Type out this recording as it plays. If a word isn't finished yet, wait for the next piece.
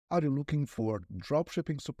Are you looking for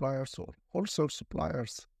dropshipping suppliers or wholesale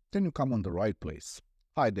suppliers? Then you come on the right place.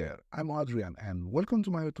 Hi there, I'm Adrian and welcome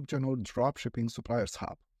to my YouTube channel Dropshipping Suppliers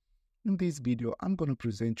Hub. In this video, I'm going to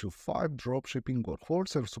present you 5 dropshipping or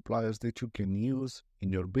wholesale suppliers that you can use in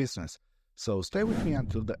your business. So stay with me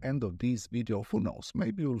until the end of this video. Who knows,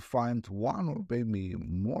 maybe you'll find one or maybe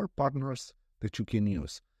more partners that you can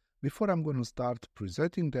use. Before I'm going to start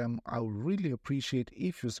presenting them, I would really appreciate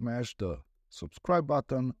if you smash the subscribe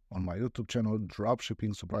button on my YouTube channel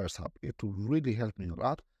Dropshipping Suppliers Hub. It will really help me a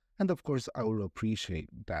lot, and of course I will appreciate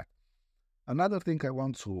that. Another thing I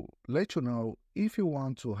want to let you know, if you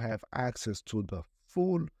want to have access to the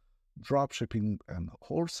full dropshipping and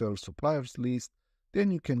wholesale suppliers list,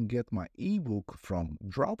 then you can get my ebook from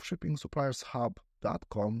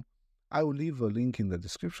dropshippingsupplyershub.com. I will leave a link in the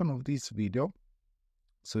description of this video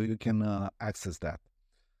so you can access that.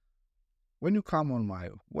 When you come on my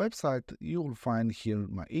website, you will find here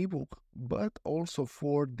my ebook, but also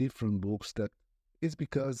 4 different books. That is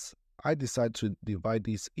because I decided to divide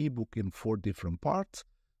this ebook in 4 different parts.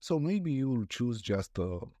 So maybe you will choose just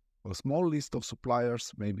a small list of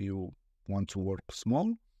suppliers. Maybe you want to work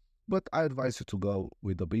small, but I advise you to go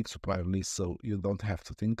with a big supplier list so you don't have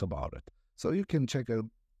to think about it. So you can check it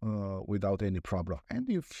without any problem. And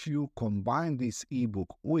if you combine this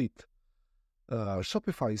ebook with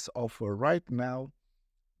Shopify's offer right now,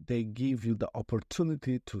 they give you the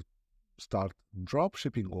opportunity to start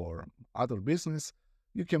dropshipping or other business.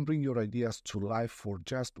 You can bring your ideas to life for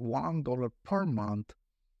just $1 per month.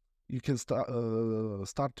 You can start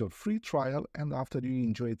your free trial, and after you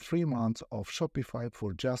enjoy 3 months of Shopify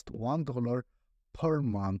for just $1 per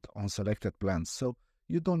month on selected plans. So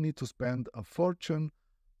you don't need to spend a fortune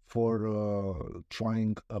for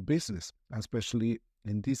trying a business, especially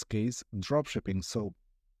in this case, dropshipping. So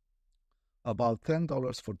about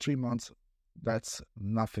 $10 for 3 months, that's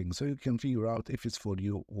nothing. So you can figure out if it's for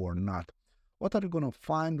you or not. What are you going to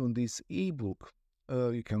find on this ebook?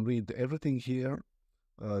 You can read everything here.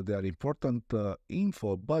 They are important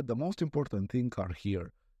info, but the most important thing are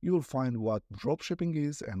here. You will find what dropshipping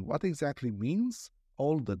is and what exactly means,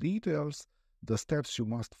 all the details, the steps you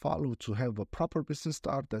must follow to have a proper business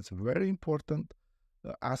start. That's very important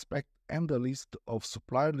aspect, and the list of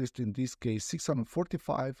supplier list, in this case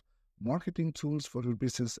 645 marketing tools for your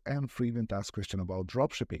business and free event ask question about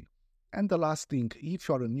dropshipping. And the last thing, if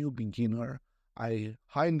you're a new beginner, I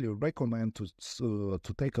highly recommend to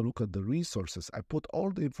take a look at the resources. I put all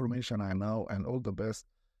the information I know and all the best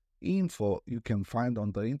info you can find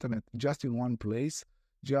on the internet just in one place,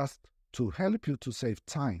 just to help you to save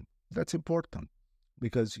time. That's important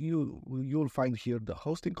because you'll find here the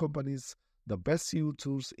hosting companies, the best SEO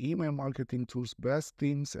tools, email marketing tools, best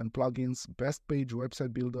themes and plugins, best page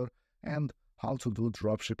website builder, and how to do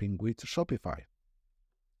dropshipping with Shopify.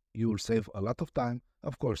 You will save a lot of time.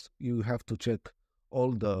 Of course, you have to check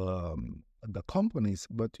all the companies,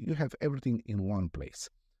 but you have everything in one place.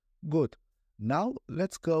 Good. Now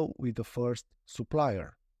let's go with the first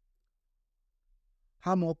supplier,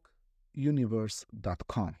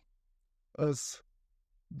 hammockuniverse.com. As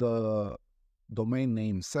the domain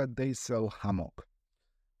name said, they sell hammock.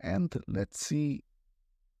 And let's see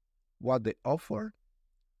what they offer.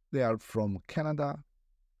 They are from Canada.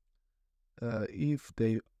 If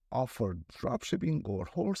they offer dropshipping or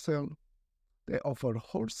wholesale, they offer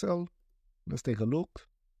wholesale. Let's take a look.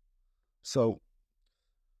 So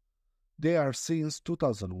they are since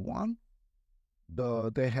 2001.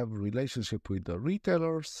 They have a relationship with the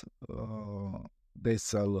retailers. They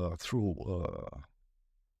sell through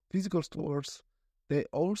physical stores. They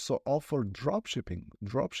also offer dropshipping,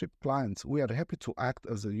 dropship clients. We are happy to act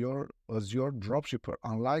as your dropshipper.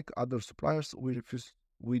 Unlike other suppliers, we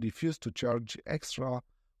refuse to charge extra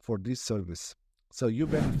for this service. So you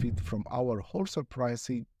benefit from our wholesale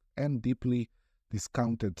pricing and deeply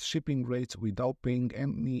discounted shipping rates without paying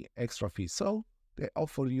any extra fees. So they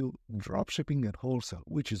offer you dropshipping and wholesale,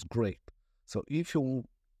 which is great. So if you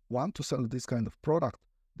want to sell this kind of product,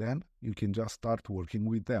 then you can just start working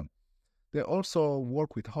with them. They also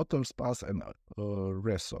work with hotel spas and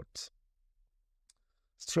resorts.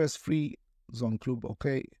 Stress-free zone club,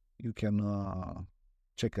 okay, you can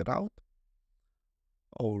check it out.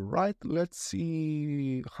 All right, let's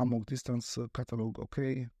see hammock distance catalog,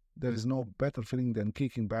 okay. There is no better feeling than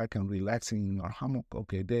kicking back and relaxing in your hammock,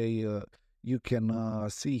 okay. You can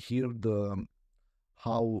see here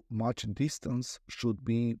how much distance should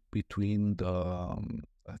be between the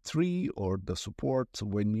tree or the support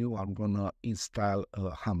when you are gonna install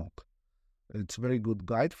a hammock. It's a very good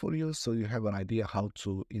guide for you, so you have an idea how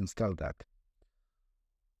to install that.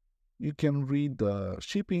 You can read the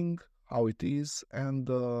shipping, how it is, and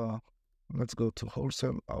let's go to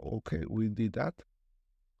wholesale. Okay, we did that.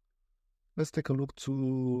 Let's take a look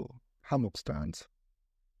to hammock stands.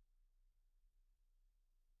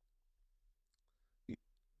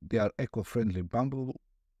 They are eco-friendly bamboo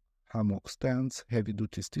hammock stands,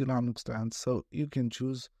 heavy-duty steel hammock stands, so you can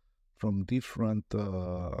choose from different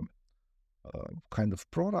kind of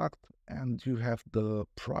product, and you have the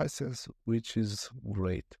prices, which is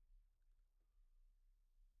great.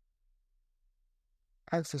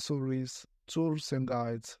 Accessories, tools and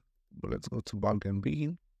guides. Let's go to bargain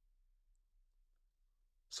bin.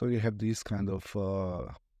 So you have these kind of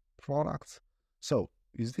products. So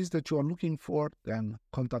is this that you are looking for? Then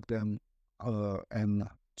contact them and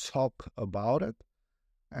talk about it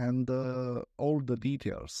and all the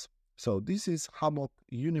details. So this is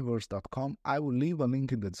hammockuniverse.com. I will leave a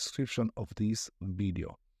link in the description of this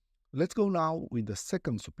video. Let's go now with the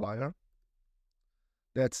second supplier.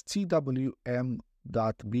 That's twm.bf.com.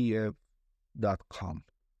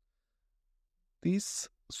 This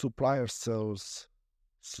supplier sells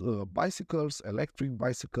bicycles, electric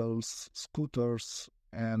bicycles, scooters,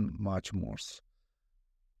 and much more.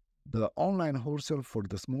 The online wholesale for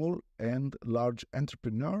the small and large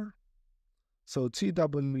entrepreneur. So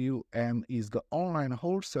TWM is the online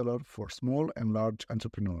wholesaler for small and large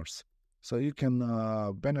entrepreneurs. So you can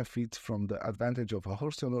benefit from the advantage of a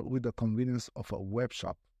wholesaler with the convenience of a web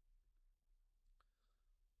shop.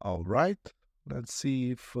 All right, let's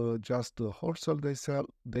see if just the wholesale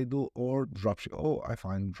they do, or dropshipping. Oh, I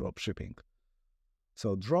find dropshipping.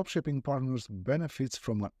 So dropshipping partners benefits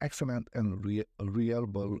from an excellent and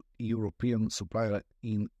reliable European supplier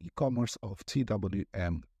in e-commerce of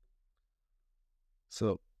TWM.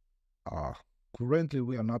 So currently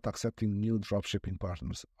we are not accepting new dropshipping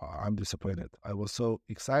partners. I'm disappointed. I was so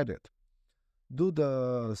excited. Due to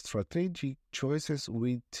the strategic choices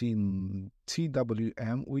within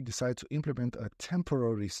TWM, we decided to implement a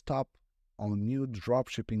temporary stop on new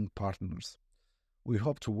dropshipping partners. We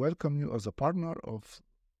hope to welcome you as a partner of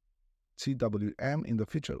TWM in the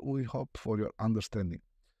future. We hope for your understanding.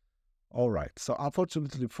 All right. So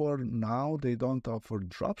unfortunately for now, they don't offer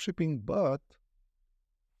dropshipping, but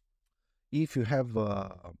if you have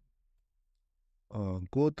a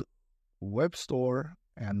good web store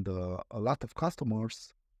and a lot of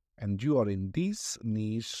customers, and you are in this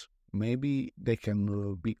niche, maybe they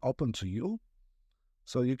can be open to you,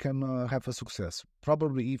 so you can have a success.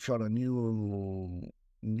 Probably if you're a new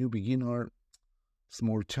beginner,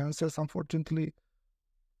 small chances, unfortunately,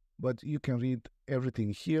 but you can read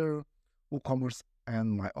everything here. WooCommerce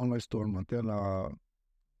and my online store, Mantella.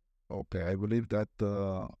 Okay, I believe that,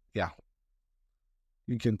 yeah,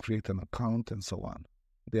 you can create an account and so on.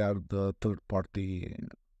 They are the third-party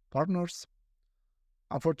partners.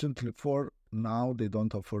 Unfortunately for now, they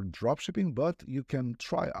don't offer dropshipping, but you can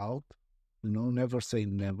try out. Never say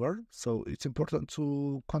never. So it's important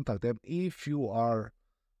to contact them if you are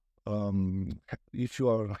having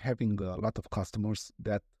a lot of customers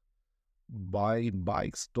that buy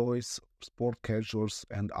bikes, toys, sport casuals,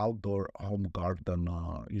 and outdoor home garden.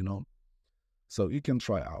 So you can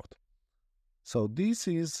try out. So this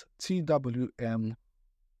is TWM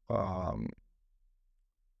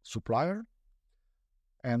supplier.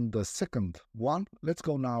 And the second one, let's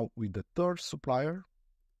go now with the third supplier.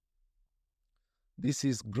 This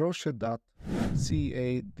is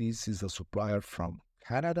Grocer.ca. This is a supplier from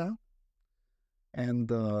Canada. And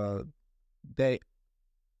they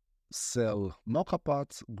sell mocha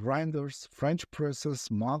pots, grinders, French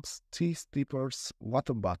presses, mugs, tea steepers,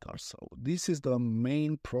 water butters. So this is the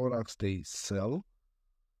main products they sell.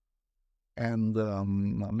 And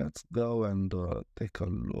let's go and take a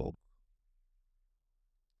look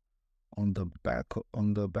on the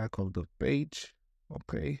back of the page.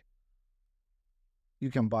 Okay,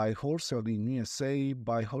 you can buy wholesale in USA,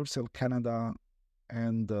 buy wholesale Canada,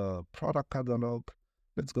 and the product catalog.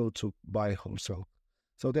 Let's go to buy wholesale.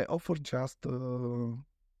 So they offer just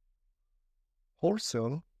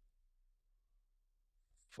wholesale.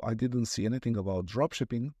 I didn't see anything about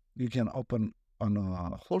dropshipping. You can open on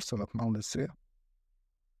a wholesale account, let's say,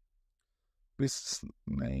 business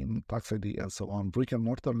name, tax ID, and so on. Brick and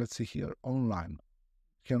mortar, let's see here, online.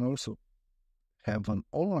 You can also have an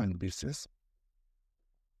online business.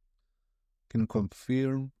 Can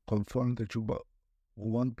confirm that you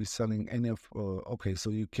won't be selling any of. Okay, so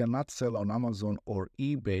you cannot sell on Amazon or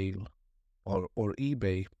eBay or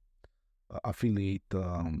eBay affiliate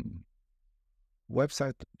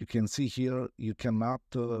website. You can see here you cannot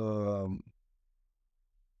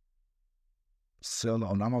sell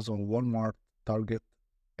on Amazon, Walmart, Target,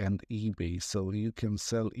 and eBay. So you can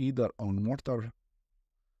sell either on mortar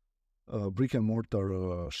brick and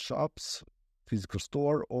mortar shops, physical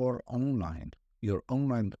store, or online, your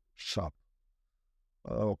online shop.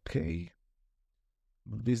 Okay,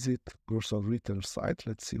 visit grocery retail site.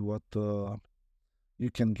 Let's see what you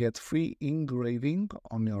can get. Free engraving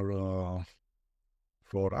on your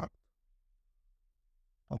product.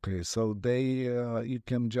 Okay, so you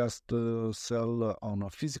can just sell on a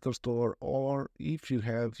physical store, or if you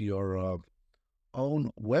have your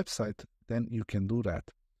own website, then you can do that.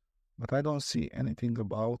 But I don't see anything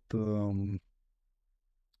about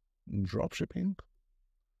dropshipping.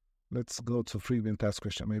 Let's go to freebie test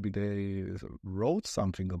question. Maybe they wrote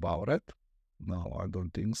something about it. No, I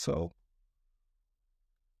don't think so.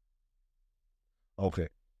 Okay.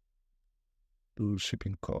 Do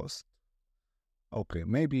shipping cost. Okay,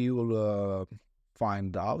 maybe you'll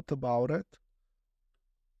find out about it.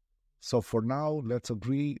 So for now, let's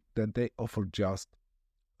agree that they offer just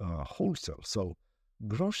wholesale. So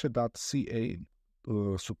grocery.ca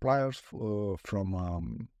suppliers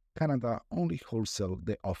from Canada, only wholesale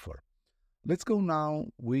they offer. Let's go now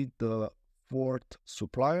with the fourth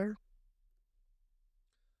supplier,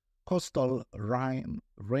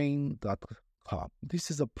 coastalrain.com.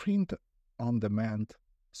 This is a print-on-demand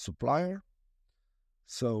supplier.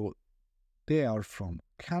 So they are from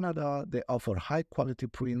Canada. They offer high-quality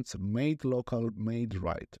prints, made local, made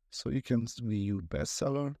right. So you can view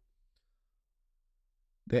bestseller.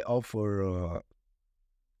 They offer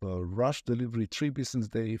rush delivery, 3 business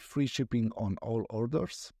day, free shipping on all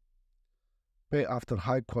orders. Pay after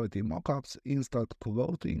high quality mockups, instant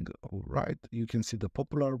quoting. All right, you can see the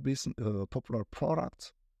popular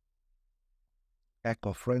products.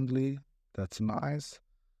 Eco-friendly, that's nice.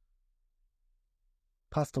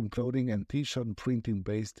 Custom clothing and t-shirt printing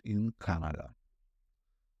based in Canada.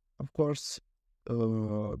 Of course,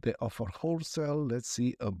 they offer wholesale. Let's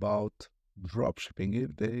see about dropshipping.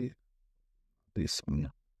 If this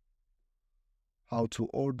one, how to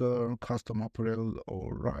order custom apparel.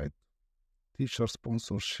 All right. T-shirt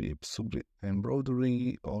sponsorship,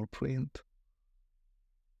 embroidery or print.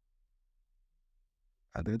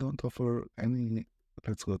 And they don't offer any.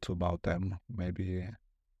 Let's go to about them, maybe.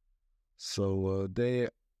 So they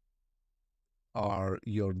are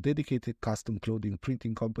your dedicated custom clothing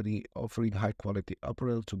printing company offering high-quality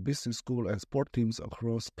apparel to business, school, and sport teams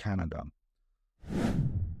across Canada.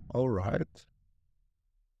 All right.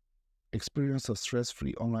 Experience a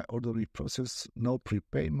stress-free online ordering process, no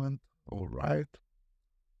prepayment. All right.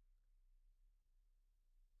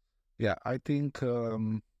 Yeah, I think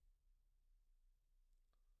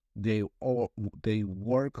they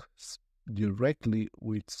work directly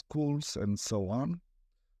with schools and so on,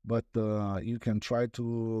 but you can try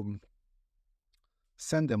to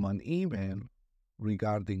send them an email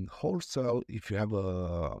regarding wholesale if you have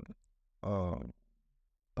a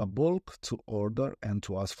bulk to order and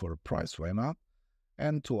to ask for a price, why not?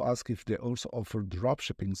 And to ask if they also offer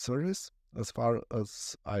dropshipping service. As far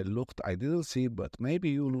as I looked, I didn't see, but maybe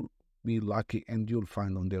you'll be lucky and you'll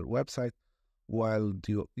find on their website. While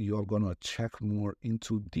you're gonna check more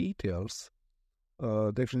into details,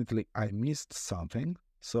 definitely I missed something.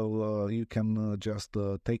 So you can just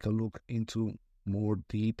take a look into more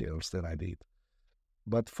details than I did.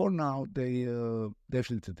 But for now, they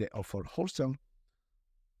definitely offer wholesale,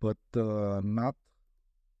 but not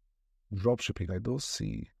dropshipping. I don't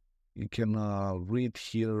see. You can read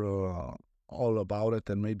here all about it,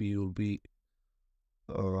 and maybe you'll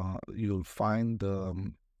find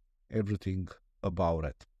everything about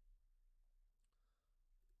it.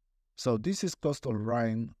 So this is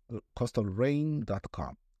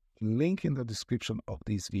coastalrain.com. Link in the description of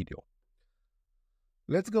this video.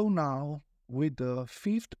 Let's go now with the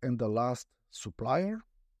fifth and the last supplier,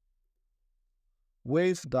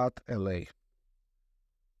 waves.la.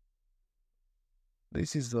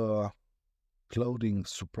 This is a clothing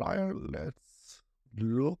supplier. Let's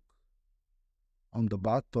look on the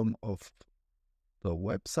bottom of the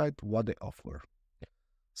website what they offer.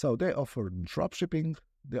 So they offer dropshipping,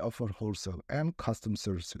 they offer wholesale and custom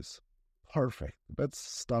services. Perfect. Let's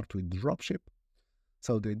start with dropship.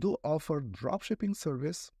 So they do offer dropshipping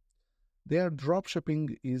service. Their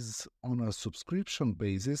dropshipping is on a subscription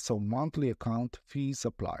basis, so monthly account fees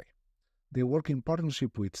apply. They work in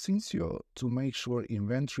partnership with Sensio to make sure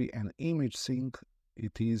inventory and image sync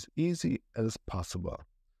it is easy as possible.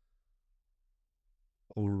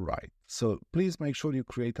 All right, so please make sure you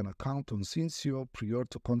create an account on Sensio prior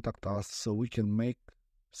to contact us so we can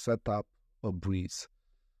set up a breeze.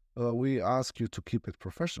 We ask you to keep it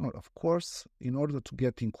professional, of course. In order to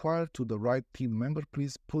get inquired to the right team member,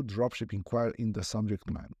 please put dropship inquiry in the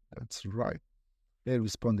subject line. That's right. They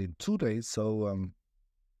respond in 2 days, so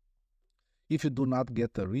If you do not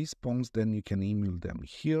get a response, then you can email them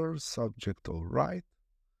here, subject all right.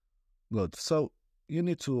 Good. So you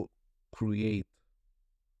need to create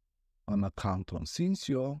an account on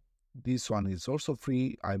Cincio. This one is also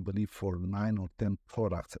free, I believe, for 9 or 10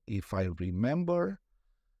 products, if I remember.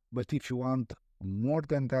 But if you want more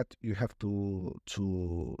than that, you have to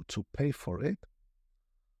pay for it.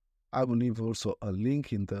 I will leave also a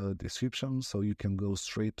link in the description so you can go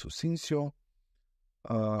straight to Cincio.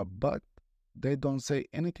 But they don't say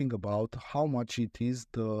anything about how much it is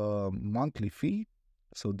the monthly fee.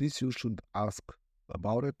 So this you should ask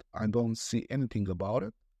about it. I don't see anything about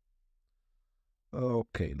it.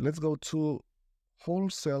 Okay, let's go to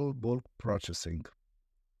wholesale bulk purchasing.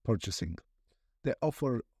 They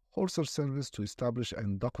offer wholesale service to established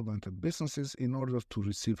and documented businesses. In order to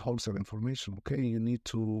receive wholesale information, okay, you need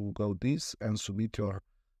to go this and submit your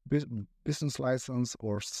business license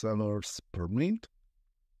or seller's permit.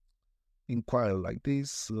 Inquire like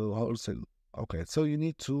this, wholesale. Okay, so you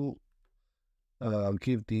need to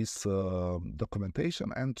give this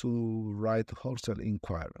documentation and to write wholesale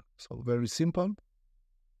inquiry. So very simple.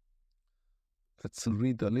 Let's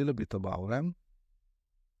read a little bit about them.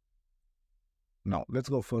 Now, let's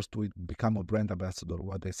go first to become a brand ambassador,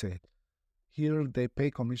 what they say. Here, they pay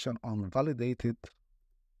commission on validated.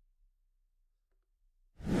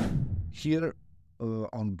 Here,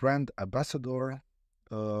 on brand ambassador,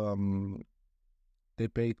 they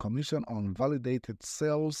pay commission on validated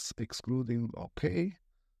sales, excluding, okay.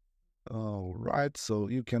 Right, so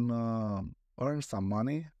you can earn some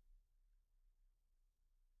money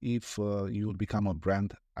if you become a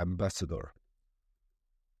brand ambassador.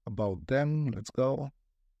 About them, let's go.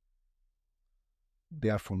 They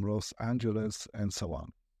are from Los Angeles and so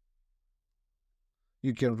on.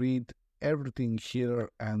 You can read everything here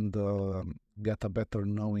and get a better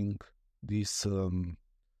knowing this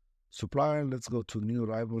supplier. Let's go to new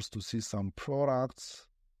arrivals to see some products.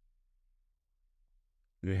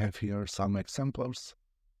 We have here some examples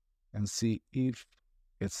and see if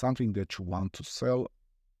it's something that you want to sell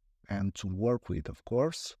and to work with, of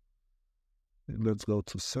course. Let's go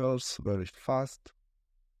to sales very fast.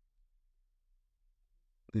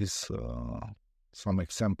 This some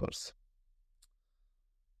examples.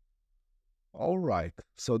 All right,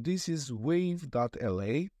 so this is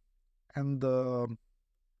wave.la and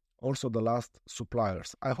also the last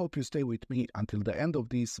suppliers. I hope you stay with me until the end of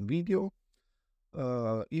this video.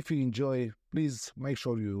 If you enjoy, please make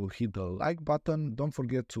sure you hit the like button. Don't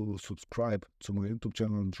forget to subscribe to my YouTube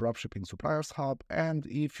channel, Dropshipping Suppliers Hub. And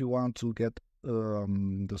if you want to get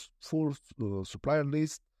the full supplier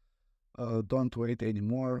list, don't wait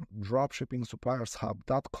anymore.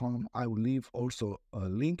 Dropshipping-suppliershub.com. I will leave also a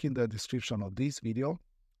link in the description of this video.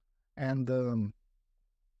 And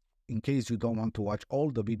in case you don't want to watch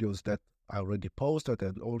all the videos that I already posted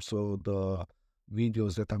and also the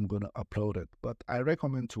videos that I'm going to upload it, but I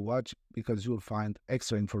recommend to watch because you'll find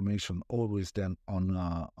extra information always then on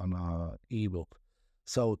a ebook.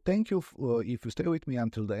 So thank you if you stay with me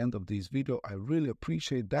until the end of this video. I really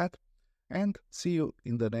appreciate that, and see you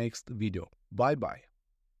in the next video. Bye bye.